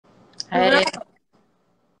Hello. Hey,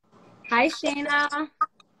 Hi, Shayna.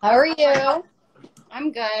 how are you?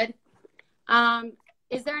 I'm good. Um,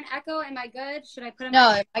 is there an echo? Am I good? Should I put in my No,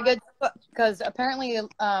 am I good? Because apparently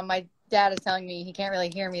my dad is telling me he can't really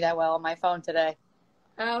hear me that well on my phone today.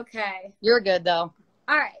 Okay. You're good, though.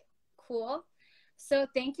 All right. Cool. So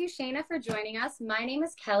thank you, Shayna, for joining us. My name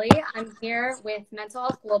is Kelly. I'm here with Mental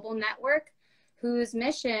Health Global Network, whose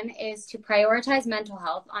mission is to prioritize mental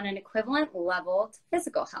health on an equivalent level to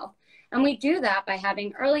physical health. And we do that by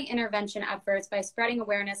having early intervention efforts, by spreading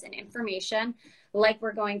awareness and information like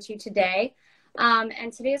we're going to today.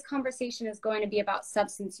 And today's conversation is going to be about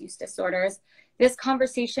substance use disorders. This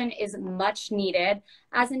conversation is much needed,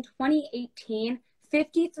 as in 2018,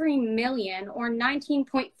 53 million or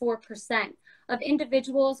 19.4% of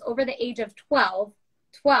individuals over the age of 12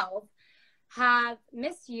 have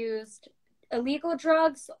misused illegal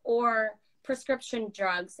drugs or prescription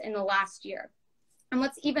drugs in the last year. And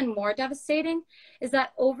what's even more devastating is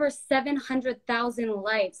that over 700,000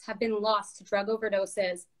 lives have been lost to drug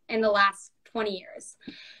overdoses in the last 20 years.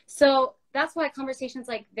 So that's why conversations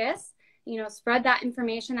like this, spread that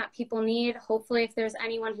information that people need. Hopefully, if there's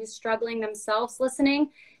anyone who's struggling themselves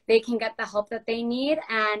listening, they can get the help that they need.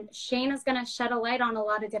 And Shayna is going to shed a light on a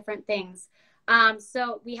lot of different things.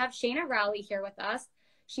 So we have Shayna Rowley here with us.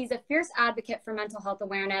 She's a fierce advocate for mental health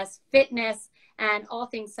awareness, fitness, and all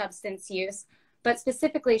things substance use. But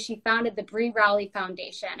specifically, she founded the Bree Rowley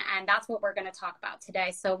Foundation, and that's what we're going to talk about today.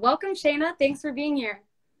 So welcome, Shayna. Thanks for being here.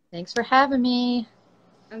 Thanks for having me.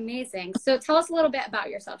 Amazing. So tell us a little bit about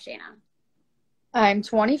yourself, Shayna. I'm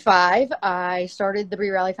 25. I started the Bree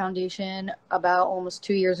Rally Foundation about almost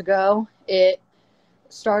 2 years ago. It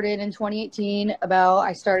started in 2018.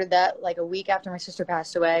 I started that like a week after my sister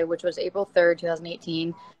passed away, which was April 3rd,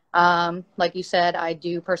 2018. Like you said, I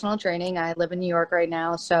do personal training. I live in New York right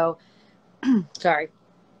now, so sorry.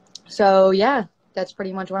 So yeah, that's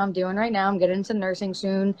pretty much what I'm doing right now. I'm getting into nursing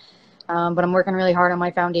soon, but I'm working really hard on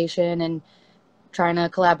my foundation and trying to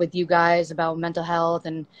collab with you guys about mental health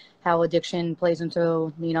and how addiction plays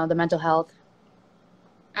into, the mental health.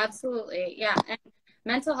 Absolutely. Yeah. And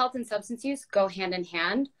mental health and substance use go hand in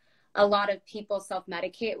hand. A lot of people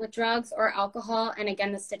self-medicate with drugs or alcohol. And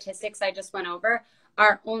again, the statistics I just went over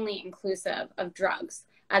are only inclusive of drugs,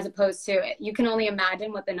 as opposed to you can only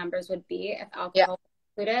imagine what the numbers would be if alcohol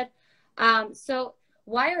was included. So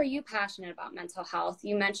why are you passionate about mental health?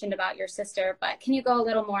 You mentioned about your sister, but can you go a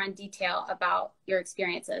little more in detail about your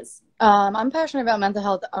experiences? I'm passionate about mental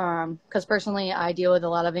health because personally I deal with a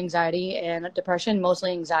lot of anxiety and depression,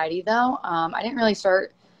 mostly anxiety though. I didn't really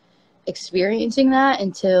start experiencing that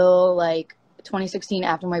until like 2016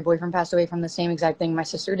 after my boyfriend passed away from the same exact thing my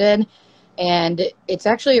sister did. And it's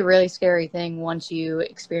actually a really scary thing once you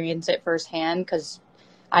experience it firsthand, because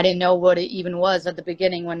I didn't know what it even was at the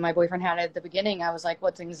beginning. When my boyfriend had it at the beginning, I was like,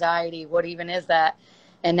 what's anxiety? What even is that?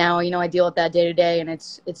 And now, I deal with that day to day, and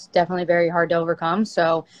it's definitely very hard to overcome.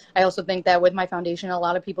 So I also think that with my foundation, a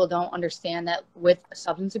lot of people don't understand that with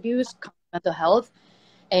substance abuse comes mental health.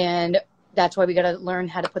 And that's why we got to learn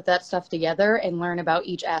how to put that stuff together and learn about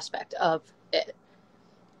each aspect of it.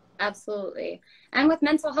 Absolutely. And with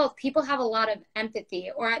mental health, people have a lot of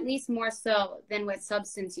empathy, or at least more so than with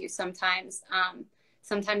substance use sometimes.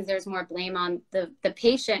 Sometimes there's more blame on the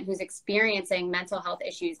patient who's experiencing mental health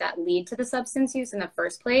issues that lead to the substance use in the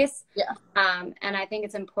first place. Yeah. And I think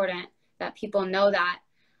it's important that people know that.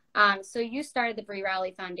 So you started the Bree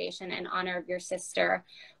Rowley Foundation in honor of your sister.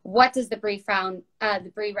 What does the Bree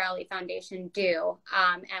Rowley Foundation do?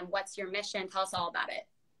 And what's your mission? Tell us all about it.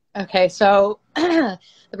 Okay, so the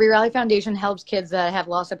Bree Rally Foundation helps kids that have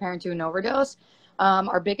lost a parent to an overdose.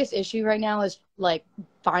 Our biggest issue right now is like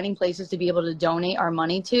finding places to be able to donate our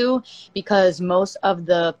money to, because most of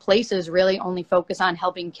the places really only focus on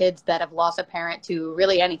helping kids that have lost a parent to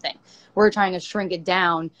really anything. We're trying to shrink it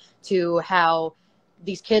down to how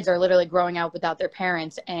these kids are literally growing out without their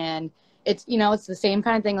parents. And it's, it's the same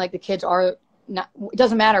kind of thing. Like the kids are not, it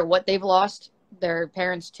doesn't matter what they've lost their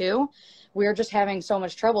parents to. We're just having so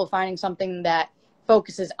much trouble finding something that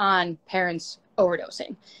focuses on parents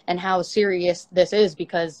overdosing and how serious this is,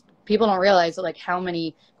 because people don't realize like how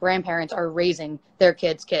many grandparents are raising their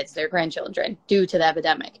kids, their grandchildren due to the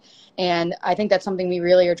epidemic. And I think that's something we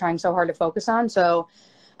really are trying so hard to focus on. So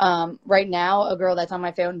right now, a girl that's on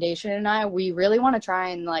my foundation and we really want to try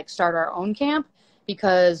and like start our own camp,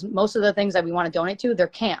 because most of the things that we want to donate to, they're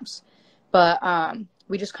camps. But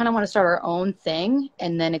we just kind of want to start our own thing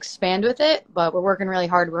and then expand with it. But we're working really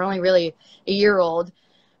hard. We're only really a year old.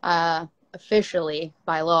 officially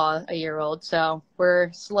by law a year old. So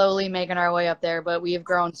we're slowly making our way up there, but we have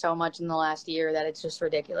grown so much in the last year that it's just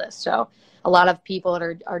ridiculous. So a lot of people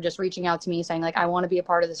are just reaching out to me saying like, I want to be a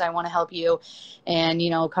part of this. I want to help you. And,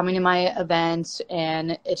 coming to my events,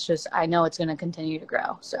 and it's just, I know it's going to continue to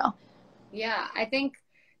grow. So. Yeah, I think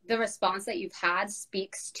the response that you've had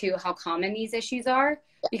speaks to how common these issues are,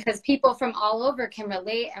 because people from all over can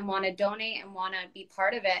relate and want to donate and want to be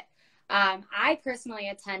part of it. I personally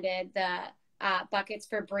attended the Buckets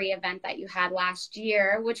for Bree event that you had last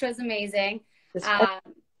year, which was amazing. This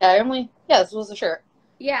was a shirt.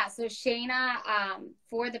 Yeah, so Shayna,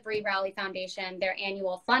 for the Bree Rally Foundation, their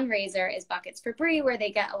annual fundraiser is Buckets for Bree, where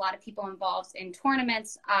they get a lot of people involved in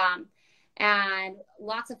tournaments. And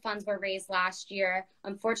lots of funds were raised last year.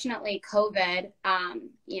 Unfortunately, COVID,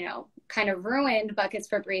 kind of ruined Buckets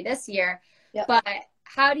for Bree this year. Yep. But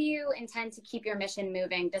how do you intend to keep your mission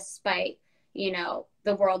moving despite,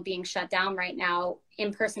 the world being shut down right now?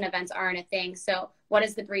 In-person events aren't a thing. So what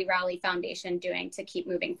is the Bree Rally Foundation doing to keep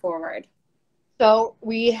moving forward? So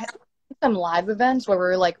we have some live events where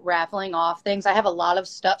we're like raffling off things. I have a lot of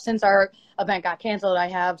stuff since our event got canceled. I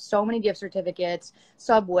have so many gift certificates,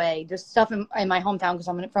 Subway, just stuff in my hometown, because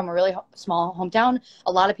I'm from a really small hometown.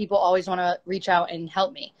 A lot of people always want to reach out and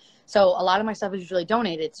help me. So a lot of my stuff is usually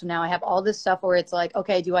donated. So now I have all this stuff where it's like,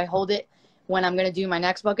 okay, do I hold it when I'm going to do my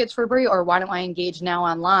next Buckets for Bree, or why don't I engage now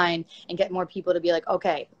online and get more people to be like,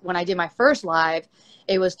 okay, when I did my first live,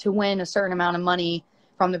 it was to win a certain amount of money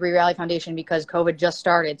from the Bree Rally Foundation because COVID just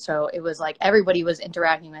started. So it was like everybody was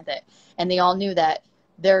interacting with it, and they all knew that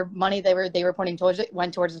their money they were putting towards it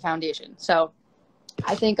went towards the foundation. So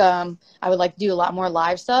I think I would like to do a lot more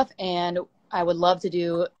live stuff, and I would love to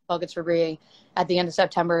do Buckets for Bree at the end of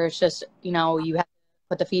September. It's just, you have to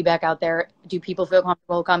put the feedback out there. Do people feel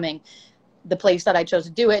comfortable coming? The place that I chose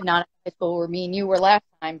to do it, not high school where me and you were last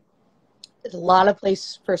time, there's a lot of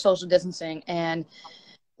place for social distancing and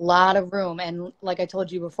a lot of room. And like I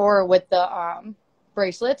told you before with the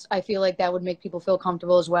bracelets, I feel like that would make people feel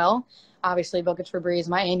comfortable as well. Obviously, Buckets for Bree is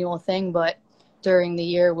my annual thing, but during the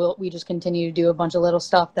year, we just continue to do a bunch of little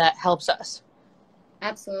stuff that helps us.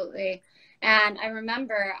 Absolutely. And I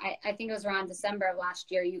remember, I think it was around December of last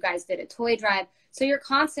year, you guys did a toy drive. So you're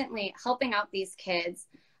constantly helping out these kids.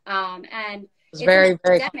 And it's very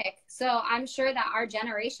pandemic. So I'm sure that our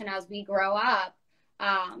generation, as we grow up,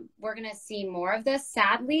 we're going to see more of this,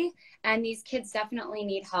 sadly. And these kids definitely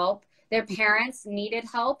need help. Their parents needed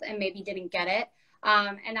help and maybe didn't get it.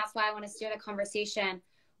 And that's why I want to steer the conversation.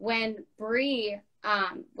 When Bree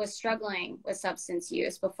was struggling with substance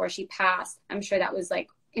use before she passed, I'm sure that was like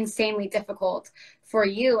insanely difficult for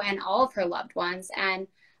you and all of her loved ones. And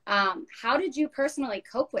how did you personally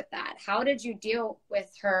cope with that? How did you deal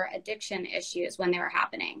with her addiction issues when they were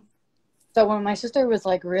happening? So when my sister was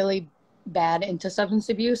like really bad into substance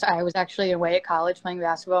abuse, I was actually away at college playing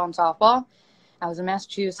basketball and softball. I was in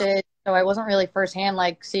Massachusetts, so I wasn't really firsthand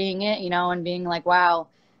like seeing it, and being like, wow,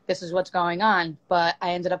 this is what's going on. But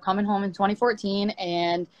I ended up coming home in 2014,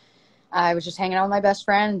 and I was just hanging out with my best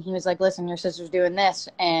friend, and he was like, listen, your sister's doing this.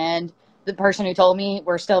 And the person who told me,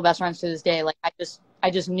 we're still best friends to this day. Like,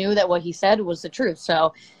 I just knew that what he said was the truth.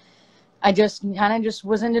 So I just kind of just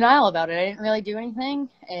was in denial about it. I didn't really do anything.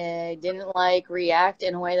 I didn't like react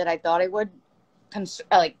in a way that I thought I would,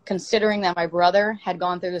 considering that my brother had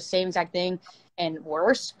gone through the same exact thing and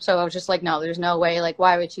worse. So I was just like, no, there's no way. Like,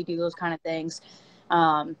 why would she do those kind of things?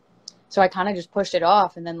 So I kind of just pushed it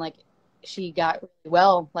off. And then like she got really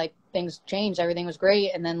well, like things changed. Everything was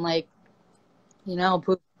great. And then like,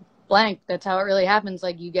 poof, blank. That's how it really happens.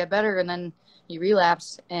 Like you get better and then you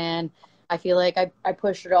relapse. And I feel like I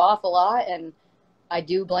pushed it off a lot, and I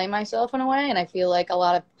do blame myself in a way. And I feel like a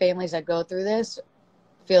lot of families that go through this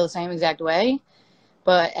feel the same exact way.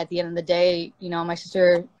 But at the end of the day, my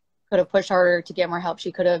sister could have pushed harder to get more help.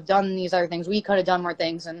 She could have done these other things. We could have done more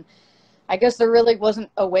things. And I guess there really wasn't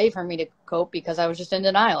a way for me to cope because I was just in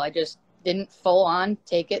denial. I just didn't full on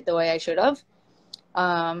take it the way I should have.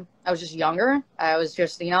 I was just younger. I was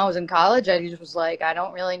just, I was in college. I just was like, I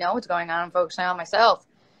don't really know what's going on. I'm focusing on myself.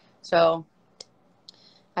 So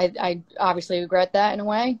I obviously regret that in a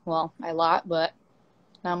way. Well, a lot, but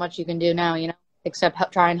not much you can do now, except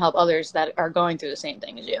try and help others that are going through the same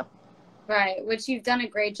thing as you. Right, which you've done a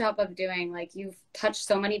great job of doing. Like you've touched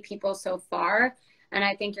so many people so far. And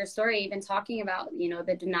I think your story, even talking about,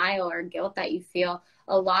 the denial or guilt that you feel,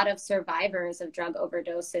 a lot of survivors of drug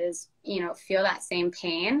overdoses, feel that same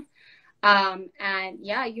pain. And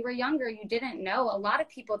yeah, you were younger, you didn't know. A lot of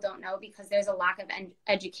people don't know because there's a lack of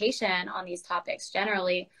education on these topics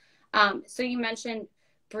generally. So you mentioned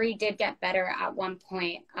Bree did get better at one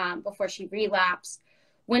point before she relapsed.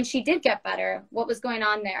 when she did get better, what was going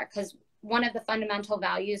on there? Because one of the fundamental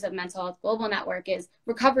values of Mental Health Global Network is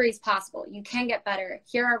recovery is possible. You can get better.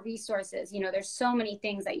 Here are resources. You know, there's so many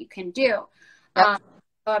things that you can do. Yep.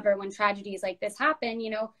 However, when tragedies like this happen, you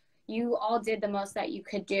know, you all did the most that you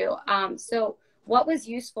could do. So what was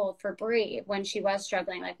useful for Bree when she was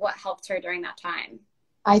struggling? Like, what helped her during that time?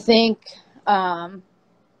 I think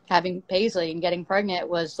having Paisley and getting pregnant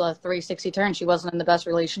was a 360 turn. She wasn't in the best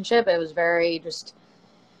relationship. It was very just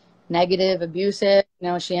negative, abusive. You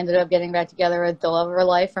know, she ended up getting back together with the love of her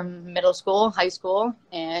life from middle school, high school.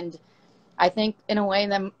 And I think in a way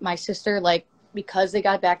that my sister, like, because they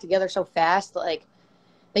got back together so fast, like,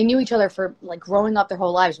 they knew each other for like growing up their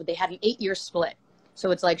whole lives, but they had an 8-year split.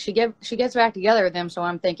 So it's like she gets back together with him. So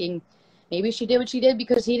I'm thinking maybe she did what she did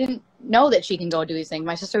because he didn't know that she can go do these things.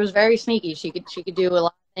 My sister was very sneaky. She could do a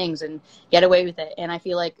lot of things and get away with it. And I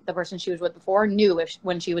feel like the person she was with before knew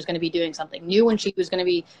when she was going to be doing something, knew when she was going to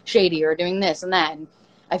be shady or doing this and that. And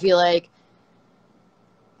I feel like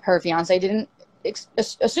her fiance didn't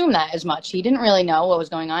assume that as much. He didn't really know what was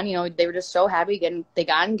going on. You know, they were just so happy they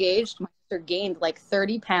got engaged. My sister gained like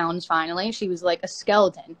 30 pounds finally. She was like a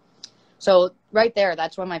skeleton. So right there,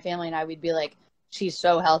 that's when my family and I would be like, she's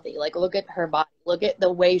so healthy. Like, look at her body. Look at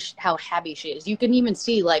the way how happy she is. You can even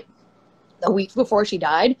see, like, a week before she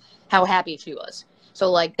died, how happy she was.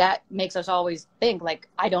 So, like, that makes us always think, like,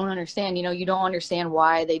 I don't understand. You know, you don't understand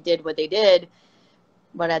why they did what they did.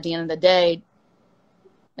 But at the end of the day,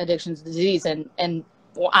 addiction's a disease. And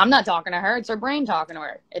well, I'm not talking to her. It's her brain talking to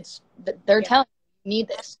her. They're telling you need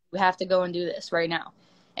this. You have to go and do this right now.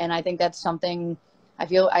 And I think that's something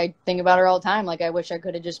I think about her all the time. Like, I wish I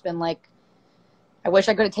could have just been like, I wish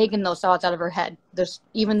I could have taken those thoughts out of her head. There's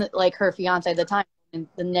even like her fiance at the time and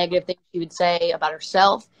the negative things she would say about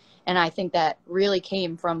herself. And I think that really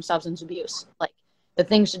came from substance abuse. Like the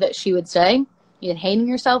things that she would say, you know, hating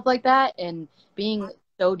yourself like that and being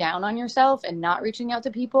so down on yourself and not reaching out to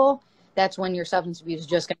people. That's when your substance abuse is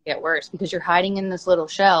just going to get worse because you're hiding in this little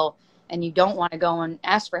shell and you don't want to go and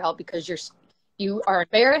ask for help because you are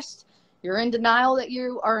embarrassed. You're in denial that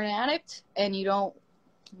you are an addict and you don't,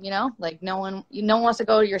 you know, like no one wants to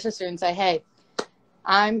go to your sister and say, hey,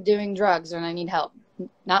 I'm doing drugs and I need help.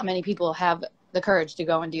 Not many people have the courage to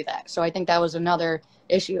go and do that. So I think that was another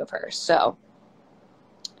issue of hers. So.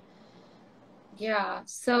 Yeah.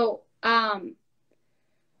 So,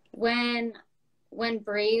 when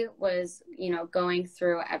Bree was, you know, going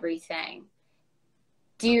through everything,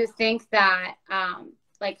 do you think that,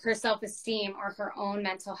 like her self-esteem or her own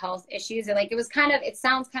mental health issues, or like it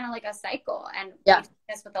sounds kind of like a cycle. And yeah, we've seen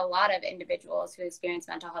this with a lot of individuals who experience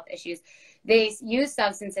mental health issues. They use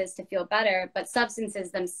substances to feel better, but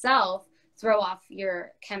substances themselves throw off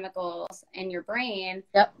your chemicals in your brain.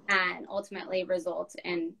 Yep. And ultimately result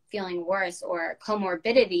in feeling worse or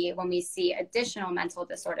comorbidity when we see additional mental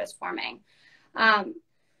disorders forming.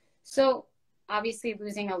 So obviously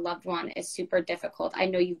losing a loved one is super difficult. I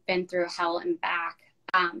know you've been through hell and back.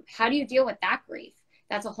 How do you deal with that grief?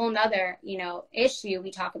 That's a whole nother, you know, issue.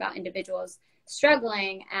 We talk about individuals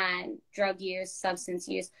struggling and drug use, substance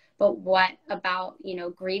use, but what about, you know,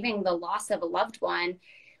 grieving the loss of a loved one?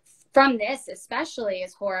 From this especially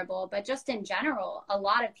is horrible, but just in general, a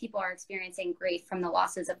lot of people are experiencing grief from the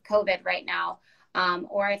losses of COVID right now.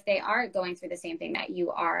 Or if they are going through the same thing that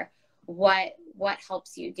you are, what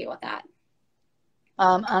helps you deal with that?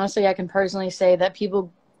 Honestly, I can personally say that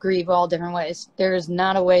people grieve all different ways. There is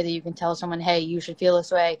not a way that you can tell someone, hey, you should feel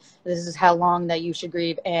this way. This is how long that you should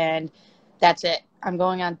grieve. And that's it. I'm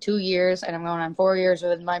going on 2 years and I'm going on 4 years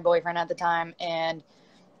with my boyfriend at the time. And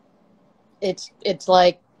it's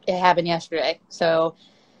like it happened yesterday. So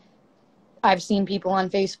I've seen people on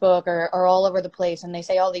Facebook or all over the place and they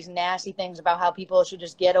say all these nasty things about how people should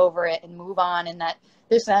just get over it and move on and that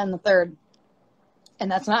this, that, and the third. And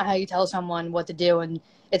that's not how you tell someone what to do. And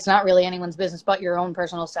it's not really anyone's business but your own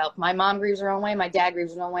personal self. My mom grieves her own way. My dad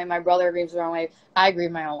grieves her own way. My brother grieves her own way. I grieve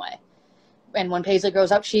my own way. And when Paisley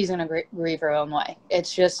grows up, she's going to grieve her own way.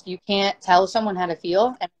 It's just you can't tell someone how to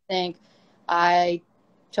feel. And I think I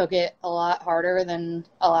took it a lot harder than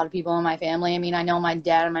a lot of people in my family. I mean, I know my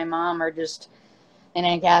dad and my mom are just, and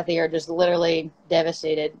Aunt Kathy are just literally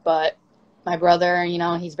devastated. But my brother, you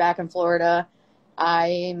know, he's back in Florida.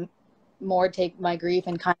 I more take my grief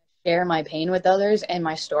and kind of share my pain with others and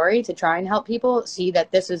my story to try and help people see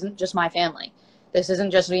that this isn't just my family. This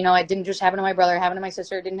isn't just, you know, it didn't just happen to my brother, it happened to my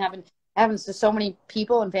sister, it happens to so many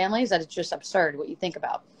people and families that it's just absurd what you think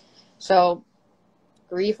about. So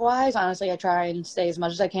grief wise, honestly, I try and stay as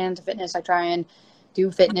much as I can to fitness. I try and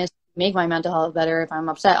do fitness, make my mental health better. If I'm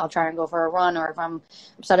upset, I'll try and go for a run, or if I'm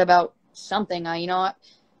upset about something,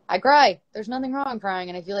 I cry. There's nothing wrong crying.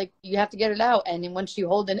 And I feel like you have to get it out. And then once you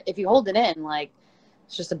hold it, if you hold it in, like,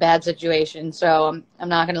 it's just a bad situation. So I'm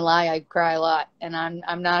not going to lie. I cry a lot and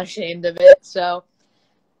I'm not ashamed of it. So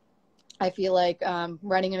I feel like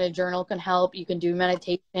writing in a journal can help. You can do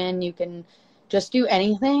meditation. You can just do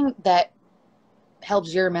anything that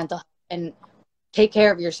helps your mental health and take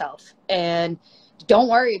care of yourself. And don't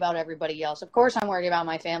worry about everybody else. Of course, I'm worried about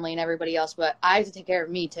my family and everybody else, but I have to take care of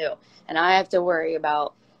me too. And I have to worry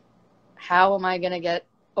about how am I going to get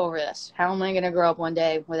over this? How am I going to grow up one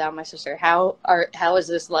day without my sister? How is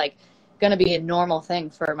this like going to be a normal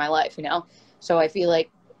thing for my life, you know? So I feel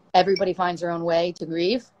like everybody finds their own way to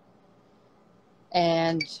grieve,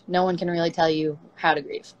 and no one can really tell you how to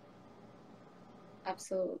grieve.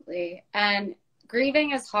 Absolutely. And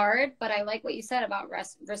grieving is hard, but I like what you said about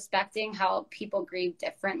respecting how people grieve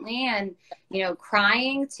differently. And, you know,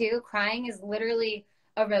 crying too. Crying is literally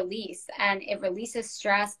a release, and it releases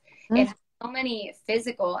stress. It has so many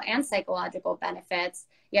physical and psychological benefits,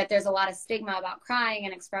 yet there's a lot of stigma about crying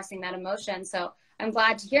and expressing that emotion. So I'm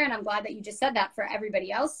glad to hear, and I'm glad that you just said that for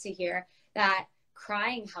everybody else to hear, that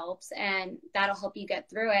crying helps and that'll help you get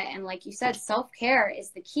through it. And like you said, self-care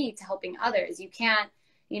is the key to helping others. You can't,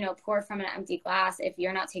 you know, pour from an empty glass. If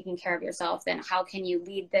you're not taking care of yourself, then how can you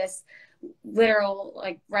lead this literal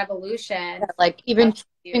like revolution? Like even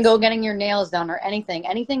go getting your nails done or anything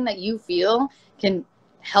that you feel can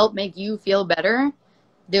help make you feel better,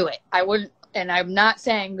 do it. I wouldn't, and I'm not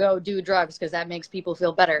saying go do drugs because that makes people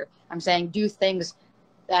feel better. I'm saying do things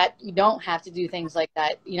that you don't have to do things like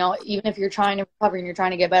that. You know, even if you're trying to recover and you're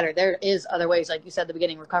trying to get better, there is other ways. Like you said at the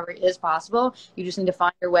beginning, recovery is possible. You just need to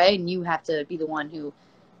find your way, and you have to be the one who,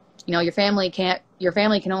 you know, your family can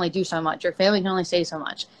only do so much. Your family can only say so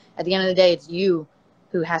much. At the end of the day, it's you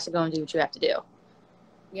who has to go and do what you have to do.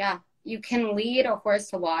 Yeah. You can lead a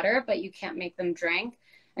horse to water, but you can't make them drink.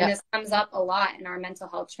 And this comes up a lot in our mental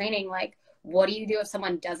health training. Like, what do you do if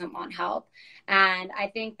someone doesn't want help? And I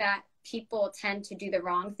think that people tend to do the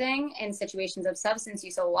wrong thing in situations of substance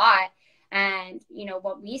use a lot. And, you know,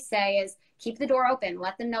 what we say is keep the door open,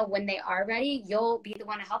 let them know when they are ready. You'll be the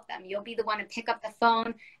one to help them. You'll be the one to pick up the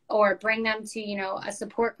phone or bring them to, you know, a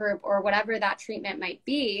support group or whatever that treatment might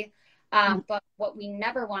be. But what we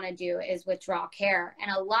never want to do is withdraw care. And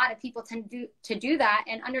a lot of people tend to do that,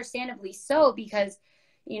 and understandably so, because,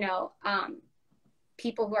 you know,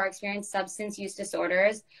 people who are experiencing substance use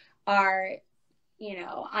disorders are, you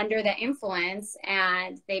know, under the influence,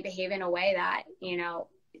 and they behave in a way that, you know,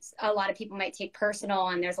 a lot of people might take personal,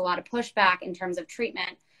 and there's a lot of pushback in terms of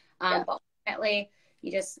treatment. But ultimately,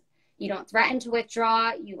 you don't threaten to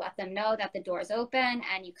withdraw. You let them know that the door is open,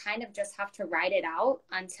 and you kind of just have to ride it out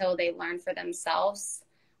until they learn for themselves.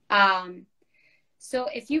 So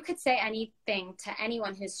if you could say anything to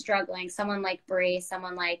anyone who's struggling, someone like Bree,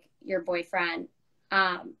 someone like your boyfriend,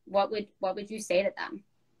 what would you say to them?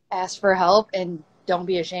 Ask for help and don't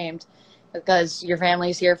be ashamed, because your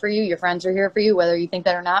family's here for you. Your friends are here for you, whether you think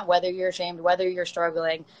that or not, whether you're ashamed, whether you're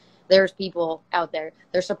struggling. There's people out there.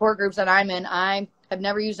 There's support groups that I'm in. I have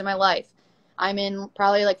never used in my life. I'm in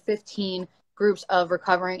probably like 15 groups of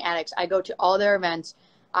recovering addicts. I go to all their events.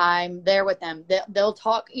 I'm there with them. They'll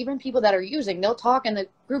talk, even people that are using, they'll talk in the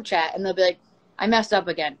group chat and they'll be like, I messed up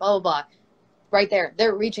again, blah, blah, blah. Right there.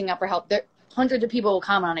 They're reaching out for help. Hundreds of people will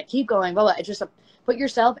comment on it. Keep going, blah, blah. It's just put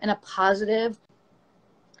yourself in a positive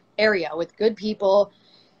area with good people,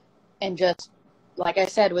 and just, like I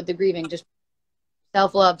said, with the grieving, just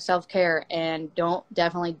self-love, self-care, and don't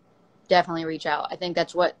definitely reach out. I think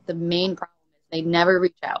that's what the main problem is. They never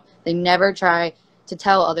reach out. They never try to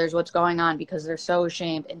tell others what's going on because they're so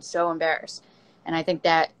ashamed and so embarrassed. And I think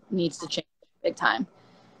that needs to change big time.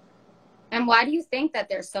 And why do you think that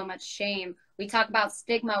there's so much shame? We talk about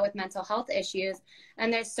stigma with mental health issues,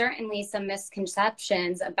 and there's certainly some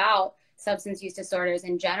misconceptions about substance use disorders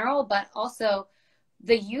in general, but also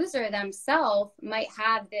the user themselves might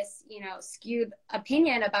have this, you know, skewed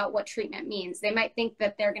opinion about what treatment means. They might think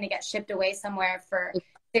that they're going to get shipped away somewhere for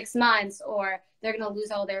 6 months, or they're going to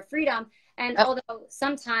lose all their freedom. And although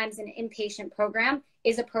sometimes an inpatient program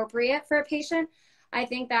is appropriate for a patient, I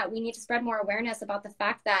think that we need to spread more awareness about the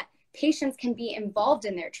fact that patients can be involved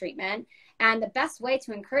in their treatment. And the best way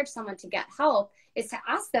to encourage someone to get help is to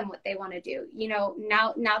ask them what they want to do. You know,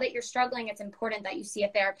 now that you're struggling, it's important that you see a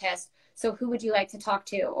therapist. So who would you like to talk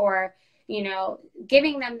to? Or, you know,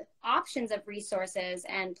 giving them options of resources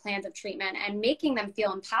and plans of treatment, and making them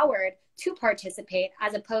feel empowered to participate,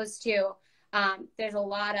 as opposed to there's a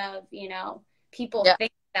lot of, you know, people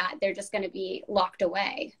think that they're just going to be locked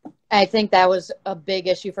away. I think that was a big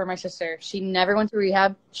issue for my sister. She never went to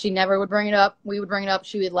rehab. She never would bring it up. We would bring it up.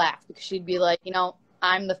 She would laugh because she'd be like, you know,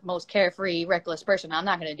 I'm the most carefree, reckless person. I'm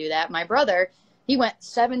not going to do that. My brother, he went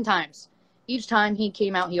 7 times. Each time he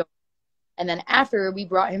came out, and then after we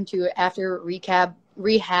brought him to after rehab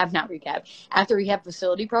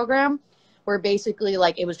facility program, where basically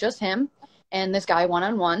like it was just him and this guy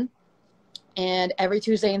one-on-one. And every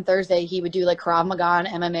Tuesday and Thursday he would do like Krav Maga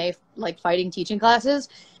and MMA like fighting teaching classes,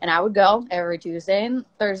 and I would go every Tuesday and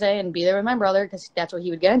Thursday and be there with my brother because that's what he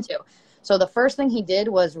would get into. So the first thing he did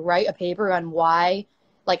was write a paper on why,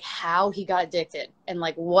 like how he got addicted and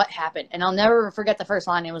like what happened. And I'll never forget the first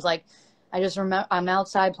line. It was like, I just remember I'm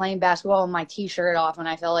outside playing basketball with my t-shirt off and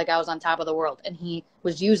I felt like I was on top of the world. And he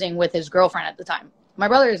was using with his girlfriend at the time. My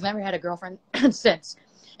brother has never had a girlfriend since.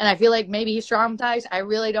 And I feel like maybe he's traumatized. I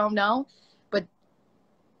really don't know. But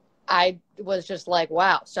I was just like,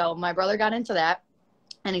 wow. So my brother got into that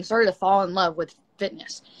and he started to fall in love with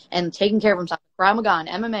fitness and taking care of himself. Krav Maga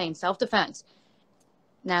and MMA and self-defense.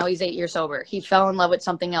 Now he's 8 years sober. He fell in love with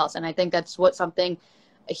something else. And I think that's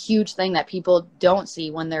a huge thing that people don't see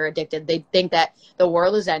when they're addicted. They think that the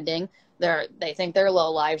world is ending. They think they're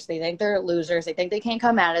low lives. They think they're losers. They think they can't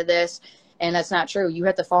come out of this. And that's not true. You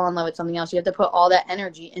have to fall in love with something else. You have to put all that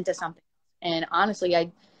energy into something. And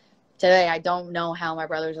honestly, today I don't know how my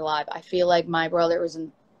brother's alive. I feel like my brother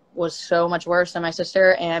was so much worse than my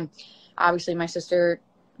sister. And obviously my sister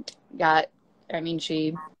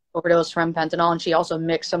she overdosed from fentanyl, and she also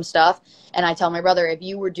mixed some stuff. And I tell my brother, if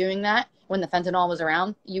you were doing that when the fentanyl was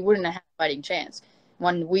around, you wouldn't have had a fighting chance.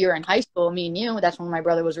 When we were in high school, me and you, that's when my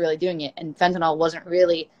brother was really doing it. And fentanyl wasn't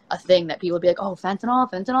really a thing that people would be like, oh,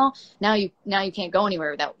 fentanyl. Now you can't go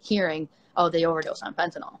anywhere without hearing, oh, they overdosed on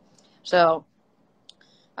fentanyl. So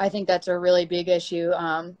I think that's a really big issue.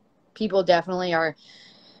 People definitely are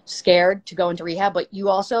scared to go into rehab, but you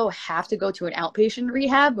also have to go to an outpatient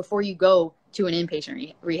rehab before you go to an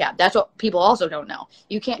inpatient rehab. That's what people also don't know.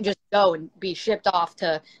 You can't just go and be shipped off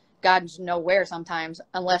to God knows where sometimes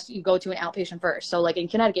unless you go to an outpatient first. So like in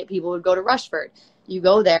Connecticut, people would go to Rushford. You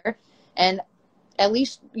go there and at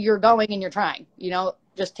least you're going and you're trying,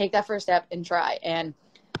 just take that first step and try. And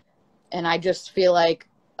I just feel like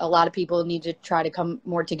a lot of people need to try to come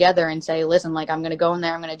more together and say, listen, like I'm going to go in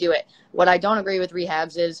there, I'm going to do it. What I don't agree with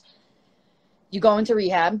rehabs is you go into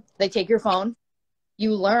rehab, they take your phone,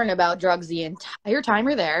 you learn about drugs the entire time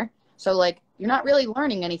you're there. So like you're not really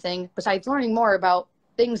learning anything besides learning more about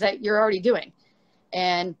things that you're already doing.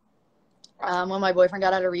 And when my boyfriend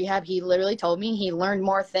got out of rehab, he literally told me he learned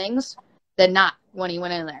more things than not when he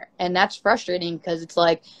went in there. And that's frustrating because it's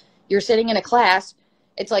like you're sitting in a class.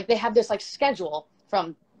 It's like they have this like schedule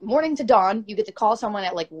from morning to dawn. You get to call someone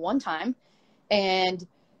at like one time. And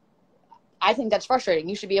I think that's frustrating.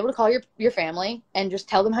 You should be able to call your family and just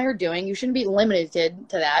tell them how you're doing. You shouldn't be limited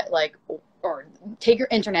to that, like, or take your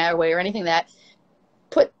internet away or anything that.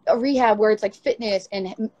 Put a rehab where it's like fitness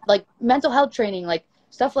and like mental health training, like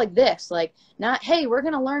stuff like this, like not, hey, we're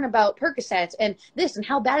going to learn about Percocets and this and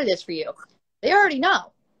how bad it is for you. They already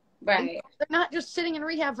know. Right. They're not just sitting in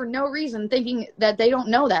rehab for no reason thinking that they don't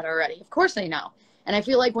know that already. Of course they know. And I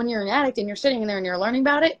feel like when you're an addict and you're sitting there and you're learning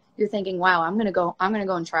about it, you're thinking, wow, I'm going to go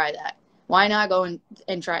and try that. Why not go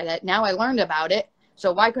and try that? Now I learned about it.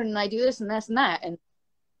 So why couldn't I do this and this and that? And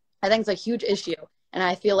I think it's a huge issue. And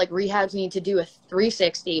I feel like rehabs need to do a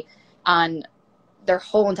 360 on their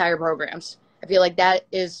whole entire programs. I feel like that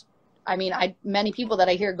is, many people that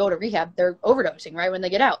I hear go to rehab, they're overdosing right when they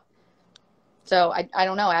get out. So I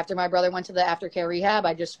don't know. After my brother went to the aftercare rehab,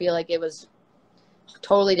 I just feel like it was a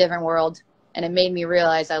totally different world. And it made me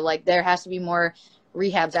realize that like there has to be more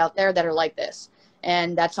rehabs out there that are like this.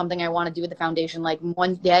 And that's something I want to do with the foundation. Like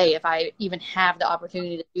one day, if I even have the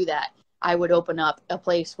opportunity to do that, I would open up a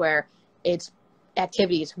place where it's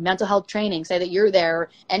activities, mental health training, say that you're there,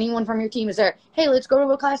 anyone from your team is there. Hey, let's go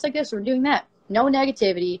to a class like this. We're doing that. No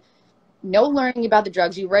negativity, no learning about the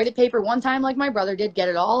drugs. You write a paper one time like my brother did, get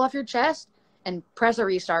it all off your chest and press a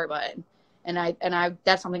restart button. And I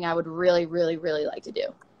that's something I would really, really, really like to do.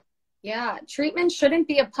 Yeah. Treatment shouldn't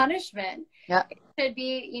be a punishment. Yeah. It should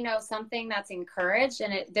be, something that's encouraged,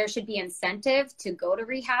 and there should be incentive to go to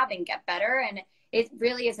rehab and get better. And it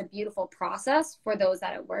really is a beautiful process for those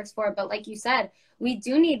that it works for. But like you said, we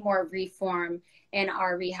do need more reform in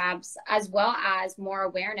our rehabs, as well as more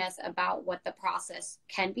awareness about what the process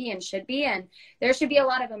can be and should be. And there should be a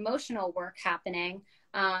lot of emotional work happening,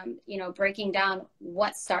 breaking down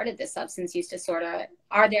what started this substance use disorder.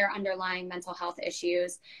 Are there underlying mental health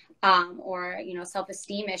issues or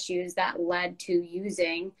self-esteem issues that led to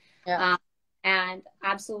using? Yeah. And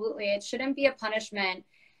absolutely, it shouldn't be a punishment,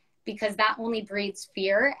 because that only breeds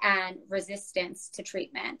fear and resistance to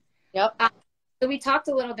treatment. Yep. So we talked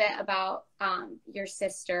a little bit about your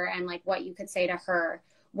sister and like what you could say to her.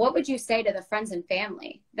 What would you say to the friends and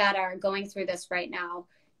family that are going through this right now,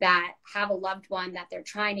 that have a loved one that they're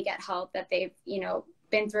trying to get help, that they've,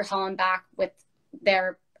 been through hell and back with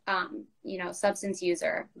their, substance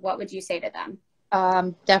user? What would you say to them?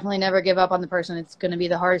 Definitely never give up on the person. It's going to be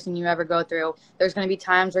the hardest thing you ever go through. There's going to be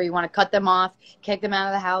times where you want to cut them off, kick them out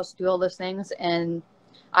of the house, do all those things. And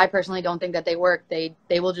I personally don't think that they work. They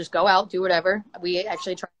will just go out, do whatever. We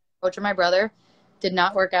actually tried to coach my brother. Did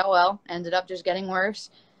not work out well. Ended up just getting worse.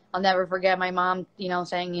 I'll never forget my mom,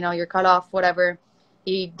 saying, you're cut off, whatever.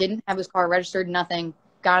 He didn't have his car registered, nothing.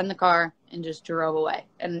 Got in the car and just drove away.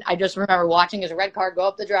 And I just remember watching his red car go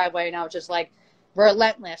up the driveway, and I was just like,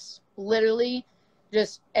 relentless. Literally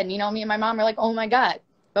just, and me and my mom were like, oh my God.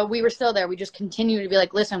 But we were still there. We just continue to be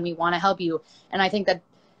like, listen, we want to help you. And I think that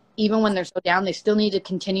even when they're so down, they still need to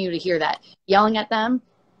continue to hear that. Yelling at them,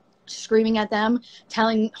 screaming at them,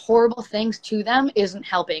 telling horrible things to them isn't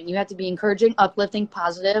helping. You have to be encouraging, uplifting,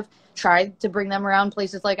 positive. Try to bring them around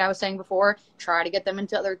places like I was saying before. Try to get them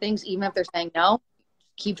into other things, even if they're saying no.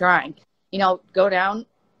 Keep trying. Go down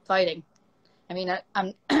fighting. I mean,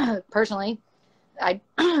 I'm personally, I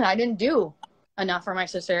didn't do enough for my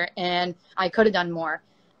sister, and I could have done more.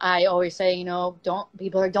 I always say,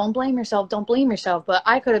 don't blame yourself. Don't blame yourself. But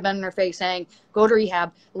I could have been in her face saying, go to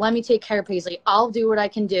rehab. Let me take care of Paisley. I'll do what I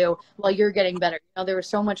can do while you're getting better. There was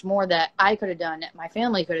so much more that I could have done, that my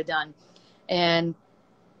family could have done. And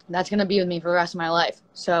that's going to be with me for the rest of my life.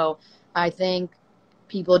 So I think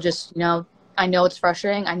people just, I know it's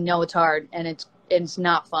frustrating. I know it's hard, and it's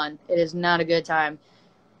not fun. It is not a good time.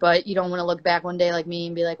 But you don't want to look back one day like me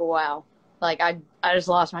and be like, wow, like I just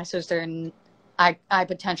lost my sister, and I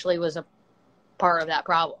potentially was a part of that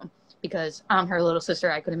problem because I'm her little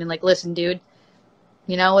sister. I could have been like, listen, dude,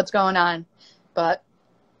 you know what's going on. But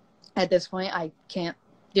at this point, I can't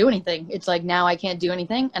do anything. It's like now I can't do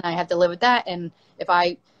anything, and I have to live with that. And if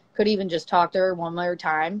I could even just talk to her one more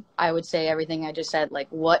time, I would say everything I just said, like,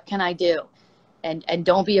 what can I do? And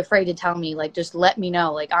don't be afraid to tell me, like, just let me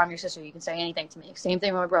know. Like, I'm your sister. You can say anything to me. Same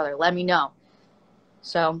thing with my brother. Let me know.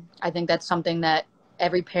 So I think that's something that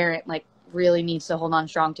every parent, like, really needs to hold on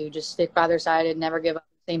strong to. Just stick by their side and never give up.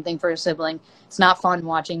 Same thing for a sibling. It's not fun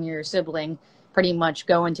watching your sibling pretty much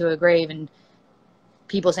go into a grave, and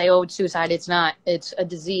people say, oh, it's suicide. It's not. It's a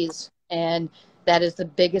disease. And that is the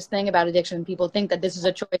biggest thing about addiction. People think that this is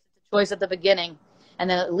a choice. It's a choice at the beginning, and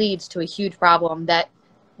then it leads to a huge problem that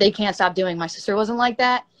they can't stop doing. My sister wasn't like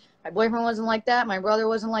that. My boyfriend wasn't like that. My brother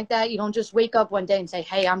wasn't like that. You don't just wake up one day and say,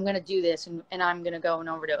 hey, I'm going to do this, and I'm going to go and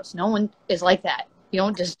overdose. No one is like that. You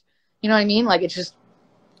don't just, you know what I mean? Like, it's just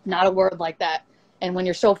not a word like that. And when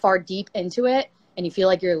you're so far deep into it and you feel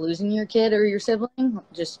like you're losing your kid or your sibling,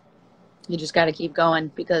 you just got to keep going,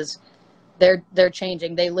 because they're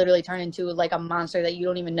changing. They literally turn into like a monster that you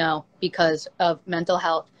don't even know because of mental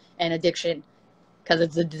health and addiction, because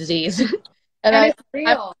it's a disease. And it's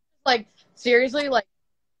real. Like, seriously, like,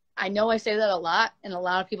 I know I say that a lot, and a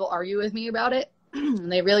lot of people argue with me about it.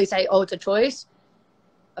 And they really say, oh, it's a choice.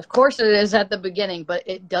 Of course it is at the beginning, but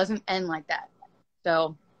it doesn't end like that.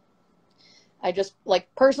 So I just,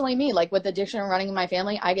 like, personally me, like, with addiction running in my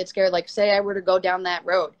family, I get scared. Like, say I were to go down that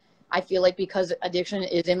road, I feel like because addiction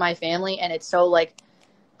is in my family, and it's so, like,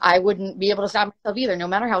 I wouldn't be able to stop myself either, no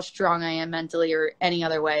matter how strong I am mentally or any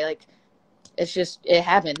other way. Like, it's just, it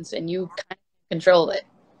happens, and you kind of control it.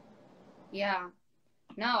 Yeah.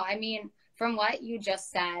 No, I mean, from what you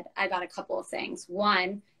just said, I got a couple of things.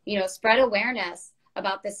 One, spread awareness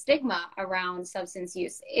about the stigma around substance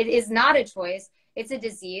use. It is not a choice. It's a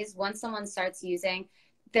disease. Once someone starts using,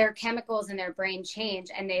 their chemicals in their brain change,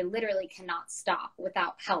 and they literally cannot stop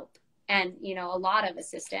without help and, a lot of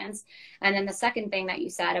assistance. And then the second thing that you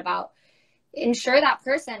said about ensure that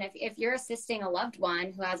person, if you're assisting a loved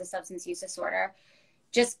one who has a substance use disorder,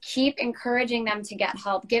 just keep encouraging them to get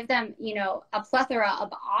help. Give them, a plethora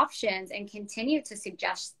of options, and continue to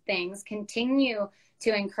suggest things, continue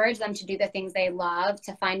to encourage them to do the things they love,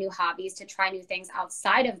 to find new hobbies, to try new things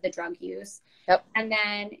outside of the drug use. Yep. And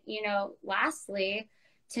then, lastly,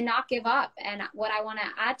 to not give up. And what I want to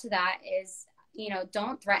add to that is,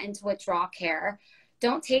 don't threaten to withdraw care.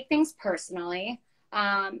 Don't take things personally.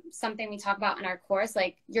 Something we talk about in our course,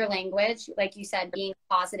 like your language, like you said, being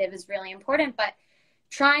positive is really important, but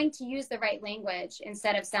trying to use the right language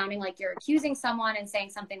instead of sounding like you're accusing someone and saying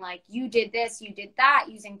something like, you did this, you did that,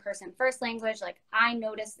 using person first language. Like, I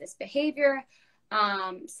noticed this behavior,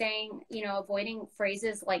 saying, avoiding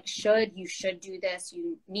phrases like you should do this,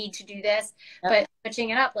 you need to do this, but switching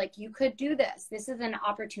it up. Like, you could do this. This is an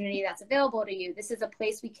opportunity that's available to you. This is a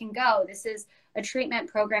place we can go. This is a treatment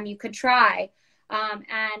program you could try.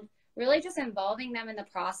 and really just involving them in the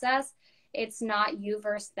process. It's not you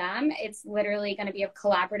versus them. It's literally going to be a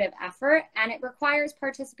collaborative effort, and it requires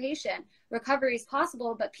participation. Recovery is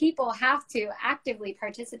possible, but people have to actively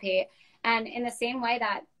participate. And in the same way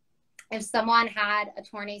that if someone had a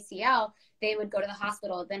torn ACL, they would go to the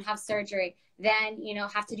hospital, then have surgery, then, you know,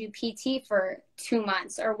 have to do PT for 2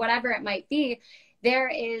 months or whatever it might be. There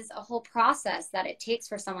is a whole process that it takes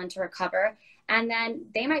for someone to recover. And then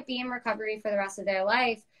they might be in recovery for the rest of their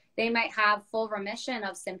life. They might have full remission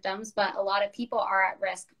of symptoms, but a lot of people are at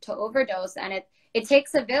risk to overdose. And it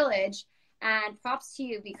takes a village. And props to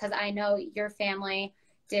you, because I know your family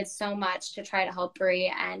did so much to try to help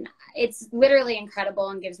Bree. And it's literally incredible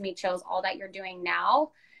and gives me chills all that you're doing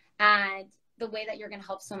now. And the way that you're going to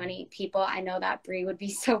help so many people. I know that Bree would be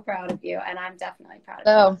so proud of you, and I'm definitely proud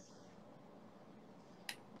of you.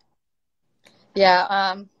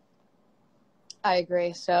 Yeah, I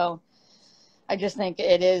agree. So I just think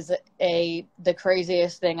it is the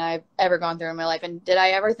craziest thing I've ever gone through in my life. And did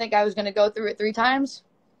I ever think I was going to go through it 3 times?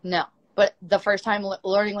 No. But the first time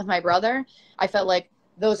learning with my brother, I felt like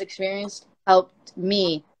those experiences helped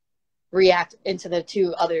me react into the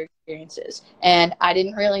 2 other experiences. And I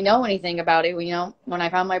didn't really know anything about it. You know, when I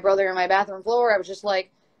found my brother in my bathroom floor, I was just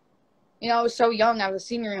like, you know, I was so young. I was a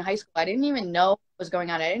senior in high school. I didn't even know what was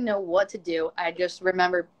going on. I didn't know what to do. I just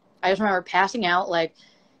remember passing out, like,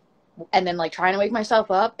 and then like trying to wake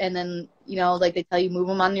myself up. And then, you know, like they tell you move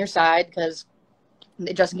them on your side because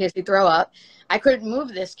just in case they throw up. I couldn't move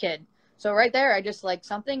this kid. So right there, I just like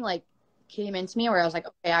something like came into me where I was like,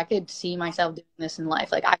 okay, I could see myself doing this in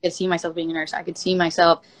life. Like I could see myself being a nurse. I could see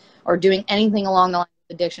myself or doing anything along the line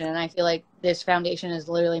of addiction. And I feel like this foundation is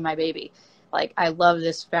literally my baby. Like I love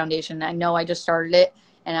this foundation. I know I just started it,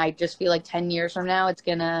 and I just feel like 10 years from now, it's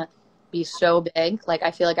going to be so big. Like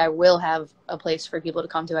I feel like I will have a place for people to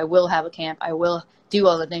come to. I will have a camp. I will do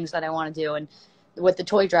all the things that I want to do. And with the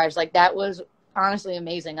toy drives, like that was honestly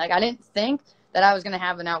amazing. Like I didn't think that I was going to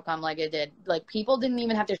have an outcome like it did. Like people didn't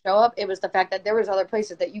even have to show up. It was the fact that there was other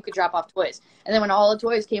places that you could drop off toys. And then when all the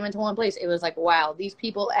toys came into one place, it was like, wow, these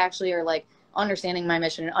people actually are like understanding my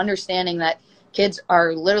mission and understanding that kids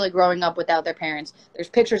are literally growing up without their parents. There's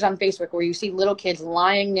pictures on Facebook where you see little kids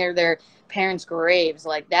lying near their parents' graves.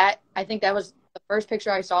 Like that, I think that was the first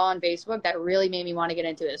picture I saw on Facebook that really made me want to get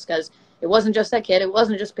into this, because it wasn't just that kid. It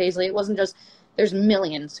wasn't just Paisley. It wasn't just, there's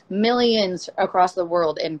millions across the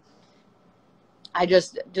world. And I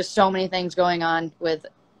just so many things going on with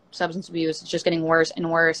substance abuse. It's just getting worse and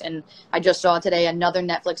worse. And I just saw today another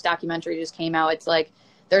Netflix documentary just came out. It's like,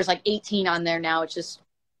 there's like 18 on there now. It's just,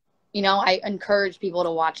 you know, I encourage people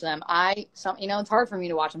to watch them. You know, it's hard for me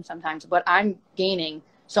to watch them sometimes, but I'm gaining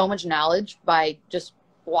so much knowledge by just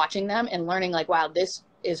watching them and learning like, wow, this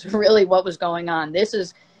is really what was going on. This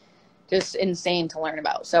is just insane to learn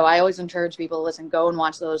about. So I always encourage people to listen, go and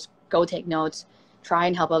watch those, go take notes, try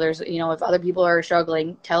and help others. You know, if other people are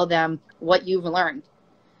struggling, tell them what you've learned.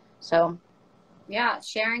 So. Yeah,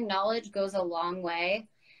 sharing knowledge goes a long way.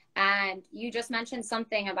 And you just mentioned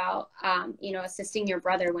something about, you know, assisting your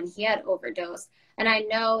brother when he had overdosed. And I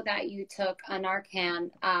know that you took a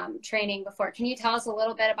Narcan training before. Can you tell us a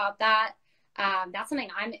little bit about that? That's something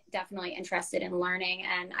I'm definitely interested in learning.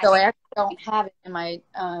 And I actually don't have it in my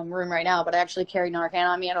room right now, but I actually carry Narcan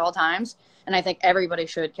on me at all times. And I think everybody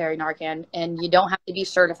should carry Narcan. And you don't have to be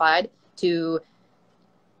certified to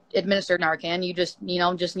administer Narcan. You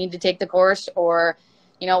just need to take the course, or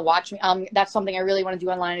you know, watch me. That's something I really want to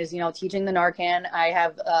do online is, you know, teaching the Narcan. I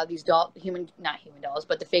have these not human dolls,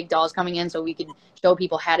 but the fake dolls coming in so we can show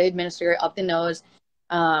people how to administer it up the nose.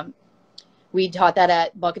 We taught that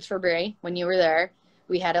at Buckets for Bree when you were there.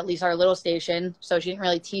 We had at least our little station, so she didn't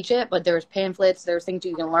really teach it, but there was pamphlets, there's things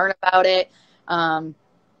you can learn about it.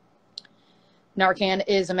 Narcan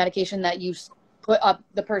is a medication that you put up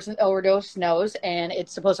the person's overdose nose, and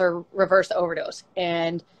it's supposed to reverse the overdose.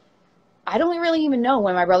 And I don't really even know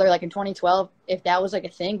when my brother, like in 2012, if that was like a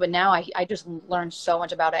thing, but now I just learned so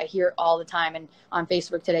much about it. I hear it all the time. And on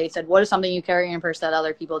Facebook today, it said, what is something you carry in your purse that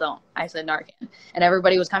other people don't? I said Narcan. And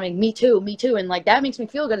everybody was commenting, me too. And like, that makes me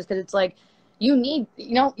feel good, because it's like, you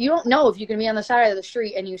don't know if you can be on the side of the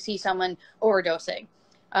street and you see someone overdosing.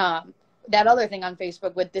 That other thing on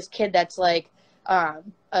Facebook with this kid that's like a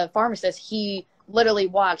pharmacist, he literally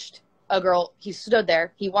watched a girl, he stood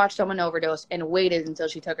there, he watched someone overdose and waited until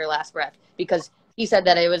she took her last breath, because he said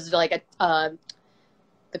that it was like the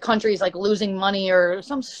country's like losing money or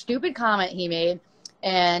some stupid comment he made.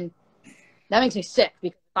 And that makes me sick,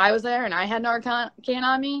 because if I was there and I had Narcan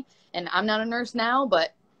on me, and I'm not a nurse now,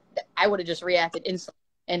 but I would have just reacted instantly.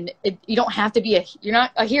 And you don't have to be you're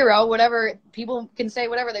not a hero, whatever. People can say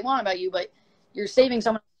whatever they want about you, but you're saving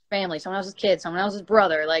someone else's family, someone else's kid, someone else's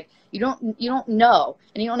brother. Like, you don't know,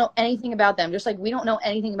 and you don't know anything about them. Just like we don't know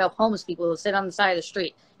anything about homeless people who sit on the side of the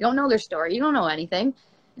street. You don't know their story. You don't know anything.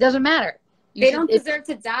 It doesn't matter. They don't deserve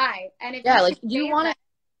to die. And if yeah, like, do you want to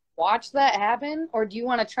watch that happen, or do you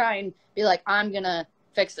want to try and be like, I'm gonna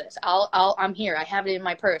fix this. I'm here. I have it in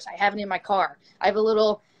my purse. I have it in my car. I have a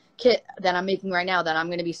little kit that I'm making right now that I'm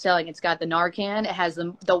going to be selling. It's got the Narcan. It has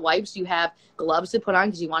the wipes. You have gloves to put on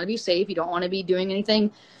because you want to be safe. You don't want to be doing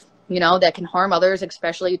anything, that can harm others,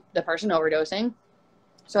 especially the person overdosing.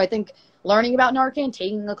 So I think learning about Narcan,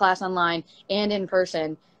 taking the class online and in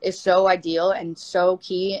person is so ideal and so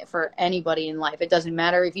key for anybody in life. It doesn't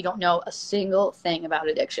matter if you don't know a single thing about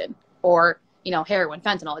addiction or, heroin,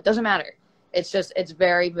 fentanyl. It doesn't matter. It's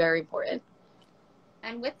very, very important.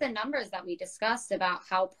 And with the numbers that we discussed about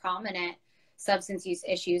how prominent substance use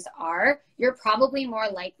issues are, you're probably more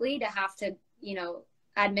likely to have to,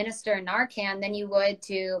 administer Narcan than you would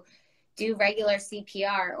to do regular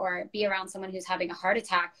CPR or be around someone who's having a heart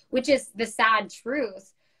attack, which is the sad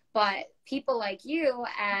truth. But people like you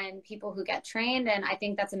and people who get trained, and I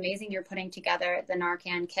think that's amazing you're putting together the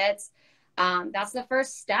Narcan kits. That's the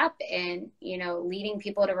first step in, leading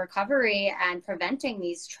people to recovery and preventing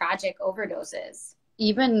these tragic overdoses.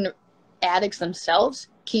 Even addicts themselves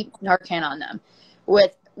keep Narcan on them.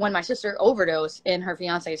 When my sister overdosed in her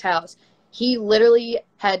fiance's house, he literally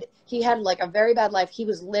had like a very bad life. He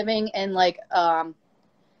was living in like a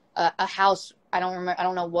house. I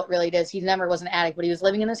don't know what really it is. He never was an addict, but he was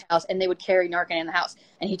living in this house, and they would carry Narcan in the house.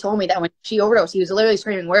 And he told me that when she overdosed, he was literally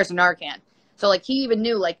screaming, "Where's the Narcan?" So like he even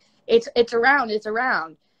knew like it's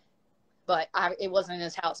around. But it wasn't in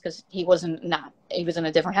his house because he was in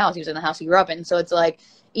a different house. He was in the house he grew up in. So it's like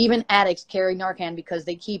even addicts carry Narcan because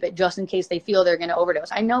they keep it just in case they feel they're going to overdose.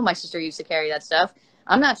 I know my sister used to carry that stuff.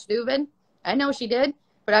 I'm not stupid. I know she did,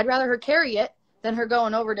 but I'd rather her carry it than her go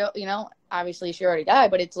and overdose. Obviously she already died,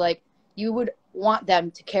 but it's like you would want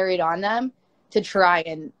them to carry it on them to try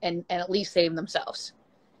and at least save themselves.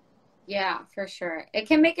 Yeah, for sure. It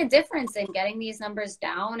can make a difference in getting these numbers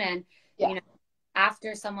down. And,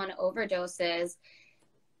 after someone overdoses,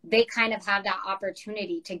 they kind of have that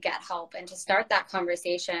opportunity to get help and to start that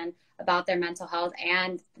conversation about their mental health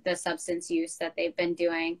and the substance use that they've been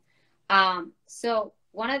doing. So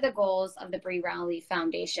one of the goals of the Bree Rowley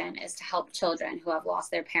Foundation is to help children who have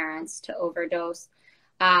lost their parents to overdose.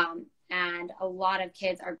 And a lot of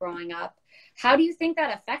kids are growing up. How do you think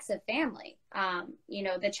that affects a family?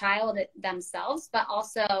 The child themselves, but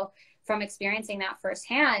also from experiencing that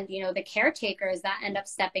firsthand, the caretakers that end up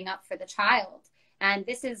stepping up for the child. And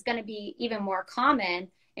this is going to be even more common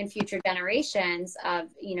in future generations of,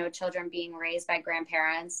 children being raised by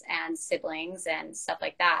grandparents and siblings and stuff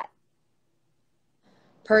like that.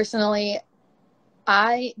 Personally,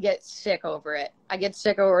 I get sick over it. I get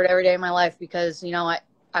sick over it every day of my life because,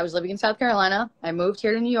 I was living in South Carolina. I moved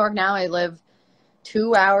here to New York now. I live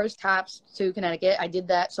 2 hours tops to Connecticut. I did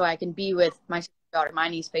that so I can be with my daughter, my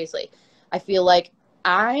niece, basically. I feel like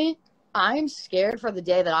I'm scared for the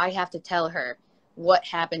day that I have to tell her what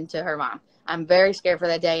happened to her mom. I'm very scared for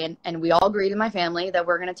that day. And we all agreed in my family that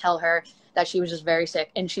we're going to tell her that she was just very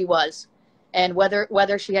sick, and she was. And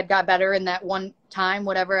whether she had got better in that one time,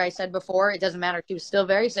 whatever I said before, it doesn't matter. She was still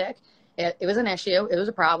very sick. It was an issue. It was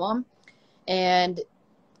a problem. And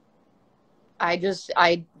I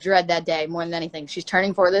dread that day more than anything. She's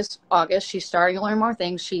turning 4 this August. She's starting to learn more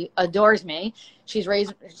things. She adores me. She's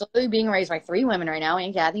literally being raised by 3 women right now,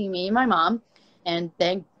 Aunt Kathy, me, and my mom. And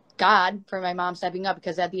thank God for my mom stepping up,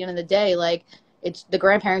 because at the end of the day, like, it's the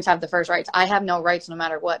grandparents have the first rights. I have no rights no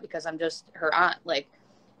matter what because I'm just her aunt. Like,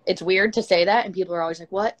 it's weird to say that, and people are always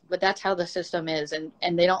like, what? But that's how the system is, and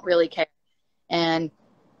they don't really care. And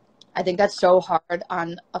I think that's so hard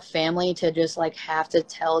on a family to just, like, have to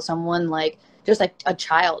tell someone, like, just like a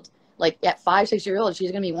child, like at 5, 6 years old,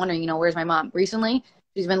 she's going to be wondering, where's my mom? Recently,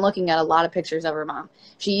 she's been looking at a lot of pictures of her mom.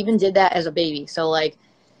 She even did that as a baby. So like,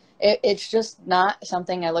 it's just not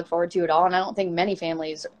something I look forward to at all. And I don't think many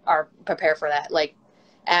families are prepared for that, like,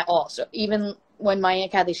 at all. So even when my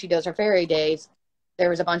Aunt Kathy, she does her fairy days,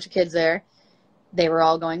 there was a bunch of kids there. They were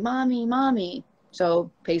all going, "Mommy, mommy."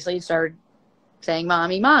 So Paisley started saying,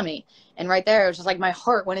 "Mommy, mommy." And right there, it was just like my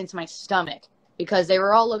heart went into my stomach, because they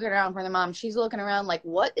were all looking around for their mom. She's looking around like,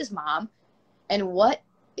 what is mom? And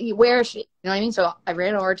where is she? You know what I mean? So I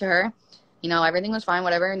ran over to her, everything was fine,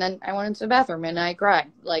 whatever. And then I went into the bathroom and I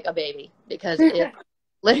cried like a baby, because it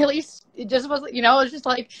literally, it just was, it was just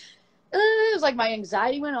like, it was like my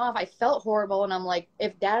anxiety went off. I felt horrible. And I'm like,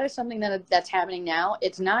 if that is something that's happening now,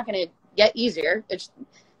 it's not going to get easier. It's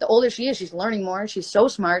the older she is, she's learning more. She's so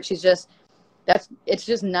smart. It's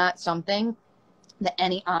just not something that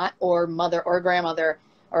any aunt or mother or grandmother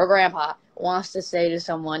or grandpa wants to say to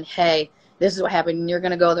someone, hey, this is what happened, and you're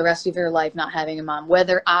going to go the rest of your life not having a mom.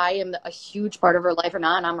 Whether I am a huge part of her life or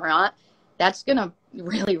not, and I'm her aunt, that's going to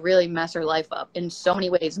really, really mess her life up in so many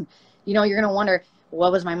ways. And, you know, you're going to wonder,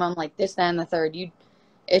 what was my mom like, this, that, and the third?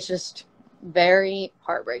 It's just very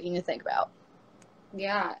heartbreaking to think about.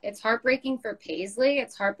 Yeah, it's heartbreaking for Paisley.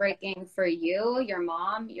 It's heartbreaking for you, your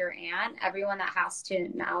mom, your aunt, everyone that has to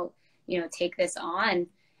now, you know, take this on.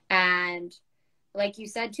 And like you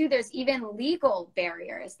said too, there's even legal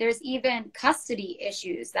barriers. There's even custody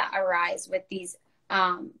issues that arise with these,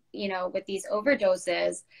 you know, with these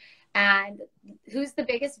overdoses. And who's the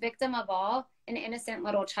biggest victim of all? An innocent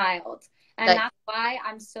little child. And that's why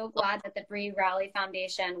I'm so glad that the Bree Rowley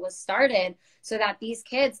Foundation was started, so that these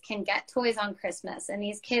kids can get toys on Christmas and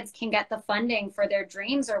these kids can get the funding for their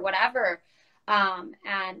dreams or whatever. And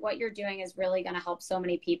what you're doing is really going to help so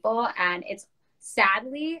many people. And it's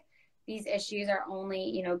sadly, these issues are only,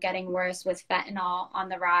 you know, getting worse with fentanyl on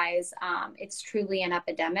the rise. It's truly an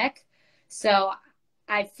epidemic. So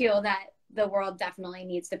I feel that the world definitely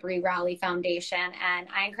needs the Bree Rowley Foundation. And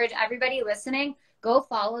I encourage everybody listening, go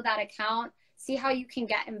follow that account, see how you can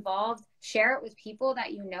get involved, share it with people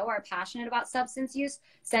that you know are passionate about substance use,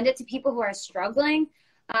 send it to people who are struggling,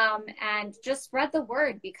 and just spread the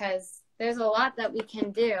word, because there's a lot that we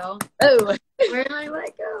can do. Oh, where did I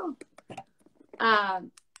let go?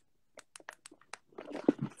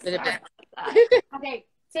 Okay,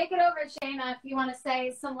 take it over, Shayna, if you want to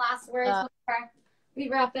say some last words before we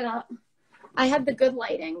wrap it up. I had the good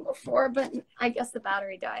lighting before, but I guess the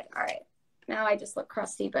battery died. All right. Now I just look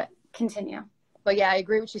crusty, but continue. But yeah, I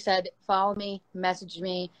agree with what you said. Follow me, message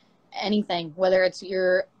me, anything, whether it's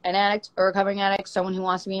you're an addict or a recovering addict, someone who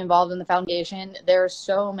wants to be involved in the foundation. There are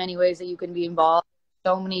so many ways that you can be involved.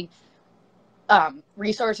 So many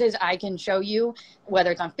resources I can show you,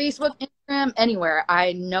 whether it's on Facebook, Instagram, anywhere.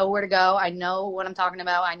 I know where to go. I know what I'm talking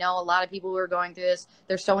about. I know a lot of people who are going through this.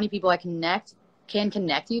 There's so many people I can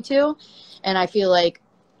connect you to. And I feel like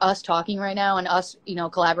us talking right now and us, you know,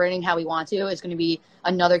 collaborating how we want to is going to be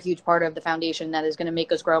another huge part of the foundation that is going to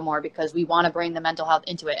make us grow more, because we want to bring the mental health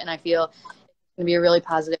into it. And I feel it's going to be a really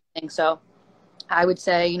positive thing. So I would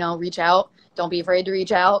say, you know, reach out. Don't be afraid to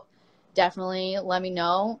reach out. Definitely let me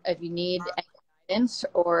know if you need any guidance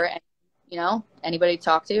or, you know, anybody to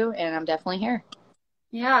talk to. And I'm definitely here.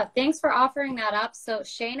 Yeah. Thanks for offering that up. So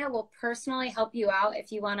Shayna will personally help you out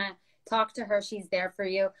if you want to talk to her. She's there for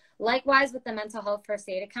you. Likewise with the mental health first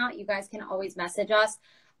aid account, you guys can always message us.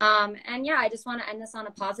 And yeah, I just want to end this on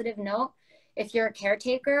a positive note. If you're a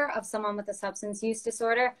caretaker of someone with a substance use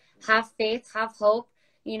disorder, have faith, have hope,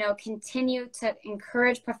 you know, continue to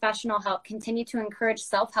encourage professional help, continue to encourage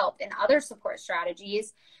self-help and other support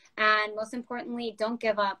strategies. And most importantly, don't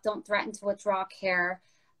give up. Don't threaten to withdraw care.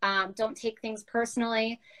 Don't take things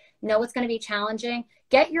personally. Know it's going to be challenging.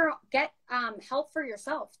 Get help for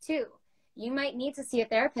yourself too. You might need to see a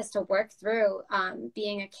therapist to work through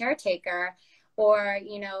being a caretaker, or,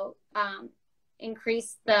 you know,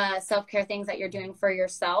 increase the self-care things that you're doing for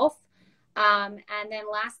yourself. And then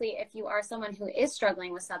lastly, if you are someone who is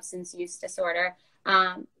struggling with substance use disorder,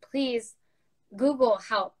 please Google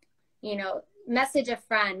help, you know, message a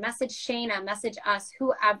friend, message Shayna, message us,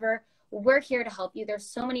 whoever. We're here to help you. There's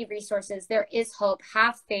so many resources. There is hope.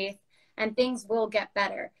 Have faith, and things will get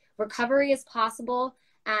better. Recovery is possible,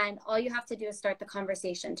 and all you have to do is start the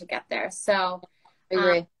conversation to get there. So I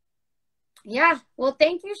agree. Yeah. Well,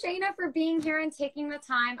 thank you, Shayna, for being here and taking the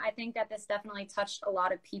time. I think that this definitely touched a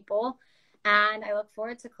lot of people, and I look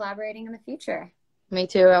forward to collaborating in the future. Me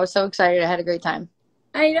too. I was so excited. I had a great time.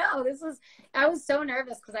 I know. I was so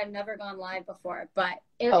nervous because I've never gone live before, but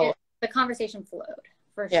the conversation flowed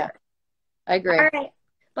for sure. Yeah, I agree. All right.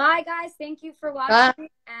 Bye, guys. Thank you for watching. Bye.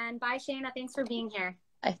 And bye, Shayna. Thanks for being here.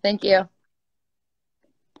 Thank you.